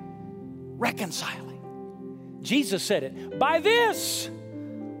Greek. Reconciling. Jesus said it, by this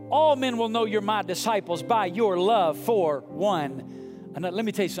all men will know you're my disciples, by your love for one another. Let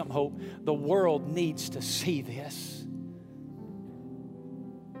me tell you something, Hope. The world needs to see this.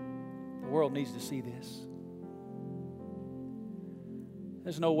 The world needs to see this.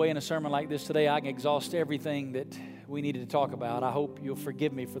 There's no way in a sermon like this today I can exhaust everything that we needed to talk about. I hope you'll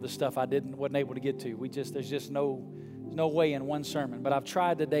forgive me for the stuff I wasn't able to get to. There's just no way in one sermon. But I've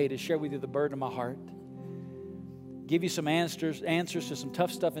tried today to share with you the burden of my heart. Give you some answers to some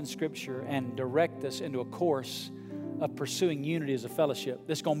tough stuff in Scripture, and direct us into a course of pursuing unity as a fellowship.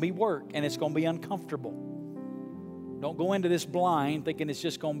 This is going to be work, and it's going to be uncomfortable. Don't go into this blind thinking it's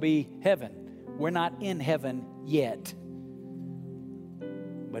just going to be heaven. We're not in heaven yet,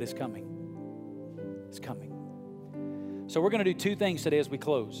 but it's coming. It's coming. So we're going to do 2 things today as we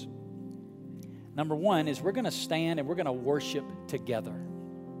close. Number 1 is we're going to stand and we're going to worship together.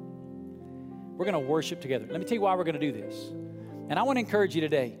 We're going to worship together. Let me tell you why we're going to do this. And I want to encourage you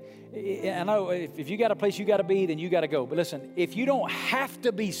today. I know if you got a place you got to be, then you got to go. But listen, if you don't have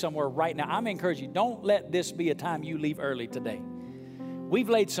to be somewhere right now, I'm encouraging you, don't let this be a time you leave early today. We've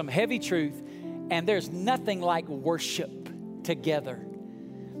laid some heavy truth, and there's nothing like worship together.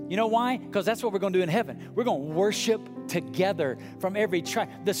 You know why? Because that's what we're going to do in heaven. We're going to worship together from every tribe.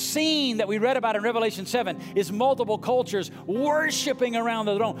 The scene that we read about in Revelation 7 is multiple cultures worshiping around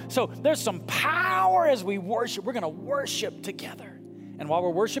the throne. So there's some power as we worship. We're going to worship together. And while we're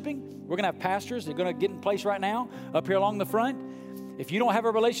worshiping, we're going to have pastors. They're going to get in place right now up here along the front. If you don't have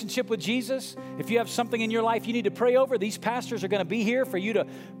a relationship with Jesus, if you have something in your life you need to pray over, these pastors are going to be here for you to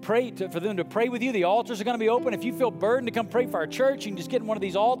pray, for them to pray with you. The altars are going to be open. If you feel burdened to come pray for our church, you can just get in one of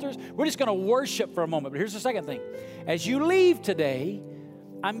these altars. We're just going to worship for a moment. But here's the second thing. As you leave today,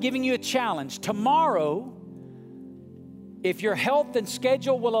 I'm giving you a challenge. Tomorrow, if your health and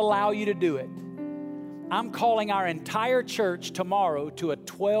schedule will allow you to do it, I'm calling our entire church tomorrow to a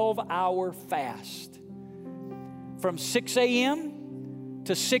 12-hour fast from 6 a.m.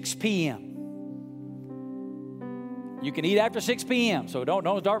 to 6 p.m. You can eat after 6 p.m., so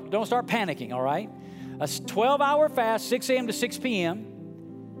don't start panicking, all right? A 12-hour fast, 6 a.m. to 6 p.m.,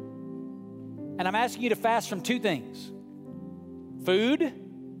 and I'm asking you to fast from two things: food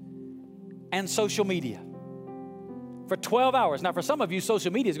and social media. For 12 hours. Now, for some of you,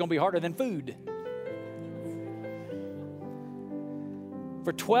 social media is going to be harder than food.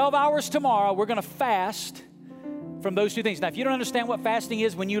 For 12 hours tomorrow, we're going to fast from those two things. Now, if you don't understand what fasting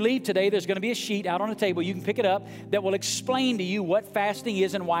is, when you leave today, there's going to be a sheet out on the table. You can pick it up that will explain to you what fasting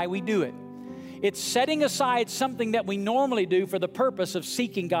is and why we do it. It's setting aside something that we normally do for the purpose of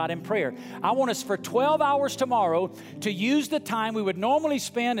seeking God in prayer. I want us for 12 hours tomorrow to use the time we would normally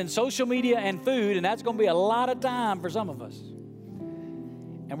spend in social media and food, and that's going to be a lot of time for some of us.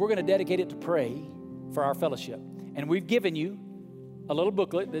 And we're going to dedicate it to pray for our fellowship. And we've given you a little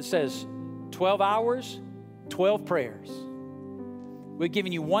booklet that says 12 hours, 12 prayers. We've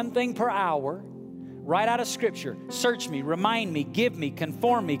given you one thing per hour, right out of Scripture. Search me, remind me, give me,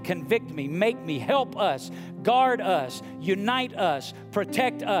 conform me, convict me, make me, help us, guard us, unite us,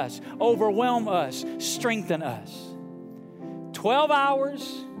 protect us, overwhelm us, strengthen us. 12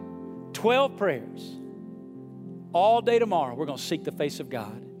 hours, 12 prayers. All day tomorrow, we're going to seek the face of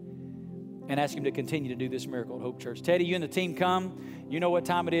God and ask Him to continue to do this miracle at Hope Church. Teddy, you and the team come. You know what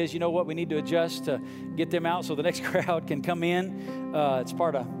time it is. You know what we need to adjust to get them out so the next crowd can come in. It's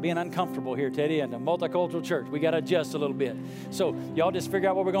part of being uncomfortable here, Teddy, and a multicultural church. We got to adjust a little bit. So y'all just figure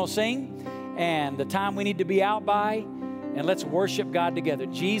out what we're going to sing and the time we need to be out by, and let's worship God together.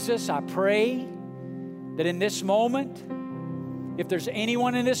 Jesus, I pray that in this moment, if there's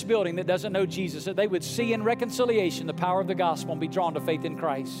anyone in this building that doesn't know Jesus, that they would see in reconciliation the power of the gospel and be drawn to faith in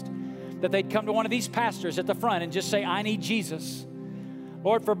Christ. That they'd come to one of these pastors at the front and just say, I need Jesus.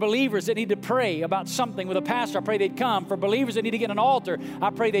 Lord, for believers that need to pray about something with a pastor, I pray they'd come. For believers that need to get an altar,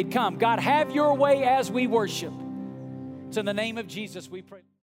 I pray they'd come. God, have your way as we worship. It's in the name of Jesus we pray.